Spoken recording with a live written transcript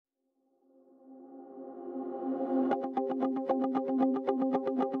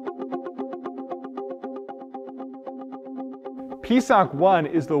PSoC 1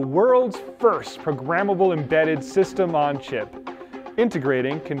 is the world's first programmable embedded system on chip,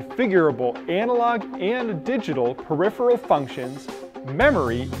 integrating configurable analog and digital peripheral functions,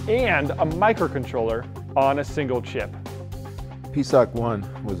 memory, and a microcontroller on a single chip. PSoC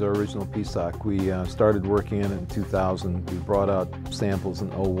 1 was our original PSoC. We started working in it in 2000. We brought out samples in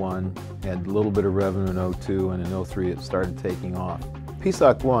 01, had a little bit of revenue in 02, and in 03 it started taking off.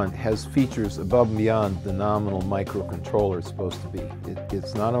 PSoC 1 has features above and beyond the nominal microcontroller it's supposed to be.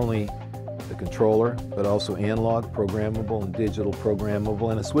 It's not only the controller, but also analog programmable and digital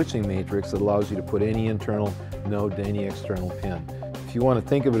programmable, and a switching matrix that allows you to put any internal node to any external pin. If you want to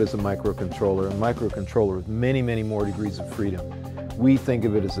think of it as a microcontroller with many, many more degrees of freedom. We think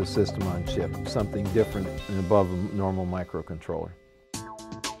of it as a system on chip, something different and above a normal microcontroller.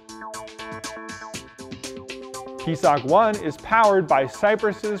 PSoC 1 is powered by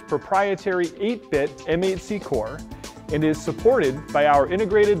Cypress's proprietary 8-bit M8C core and is supported by our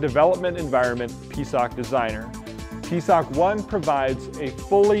integrated development environment, PSoC Designer. PSoC 1 provides a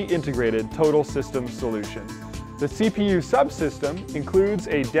fully integrated total system solution. The CPU subsystem includes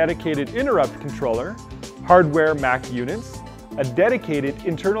a dedicated interrupt controller, hardware MAC units, a dedicated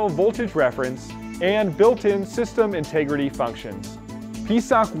internal voltage reference, and built-in system integrity functions.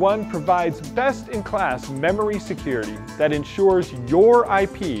 PSoC 1 provides best-in-class memory security that ensures your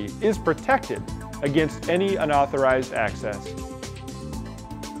IP is protected against any unauthorized access.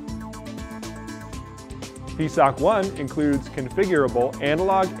 PSoC 1 includes configurable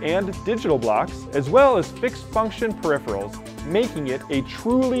analog and digital blocks, as well as fixed function peripherals, making it a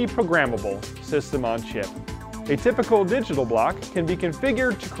truly programmable system on chip. A typical digital block can be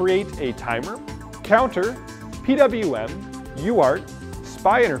configured to create a timer, counter, PWM, UART,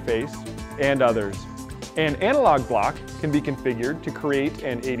 SPI interface, and others. An analog block can be configured to create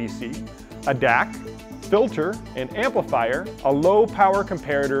an ADC, a DAC, filter, an amplifier, a low power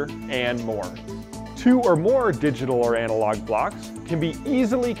comparator, and more. 2 or more digital or analog blocks can be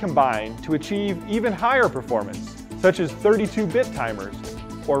easily combined to achieve even higher performance, such as 32-bit timers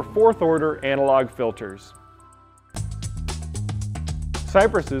or 4th-order analog filters.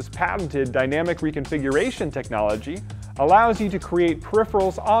 Cypress's patented dynamic reconfiguration technology allows you to create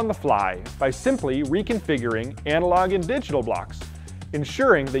peripherals on the fly by simply reconfiguring analog and digital blocks,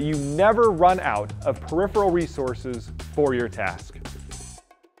 ensuring that you never run out of peripheral resources for your task.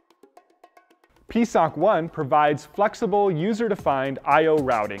 PSoC 1 provides flexible user-defined I/O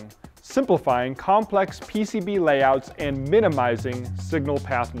routing, simplifying complex PCB layouts and minimizing signal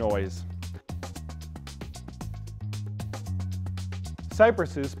path noise.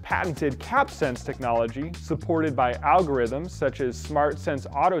 Cypress's patented CapSense technology, supported by algorithms such as SmartSense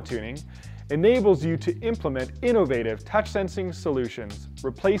auto-tuning, enables you to implement innovative touch sensing solutions,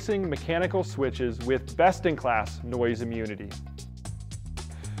 replacing mechanical switches with best-in-class noise immunity.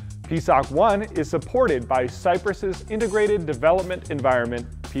 PSoC 1 is supported by Cypress's integrated development environment,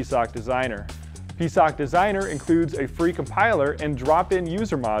 PSoC Designer. PSoC Designer includes a free compiler and drop-in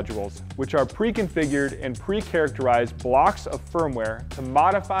user modules, which are pre-configured and pre-characterized blocks of firmware to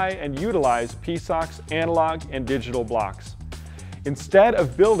modify and utilize PSoC's analog and digital blocks. Instead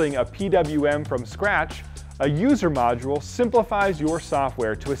of building a PWM from scratch, a user module simplifies your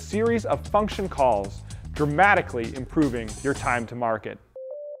software to a series of function calls, dramatically improving your time to market.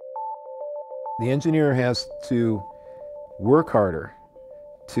 The engineer has to work harder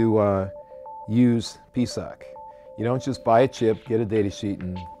to use PSoC. You don't just buy a chip, get a data sheet,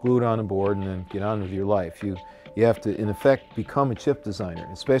 and glue it on a board and then get on with your life. You have to, in effect, become a chip designer,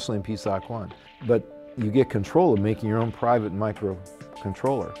 especially in PSoC 1. But you get control of making your own private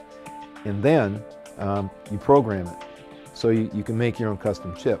microcontroller. And then you program it so you can make your own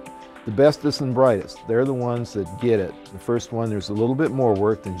custom chip. The bestest and brightest, they're the ones that get it. The first one, there's a little bit more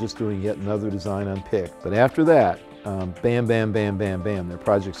work than just doing yet another design on PIC. But after that, bam, bam, bam, bam, bam, their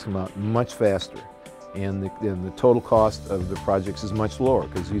projects come out much faster. And the total cost of the projects is much lower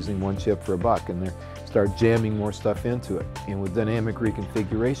because using one chip for $1 and they start jamming more stuff into it. And with dynamic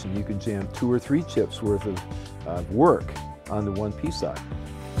reconfiguration, you can jam 2 or 3 chips worth of work onto one PSoC.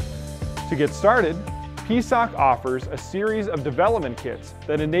 To get started, PSoC offers a series of development kits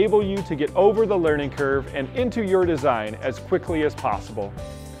that enable you to get over the learning curve and into your design as quickly as possible.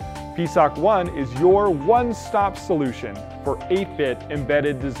 PSoC 1 is your one-stop solution for 8-bit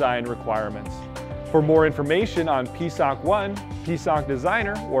embedded design requirements. For more information on PSoC 1, PSoC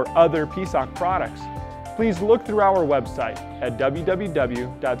Designer, or other PSoC products, please look through our website at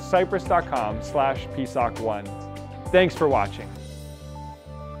www.cypress.com/PSoC1. Thanks for watching.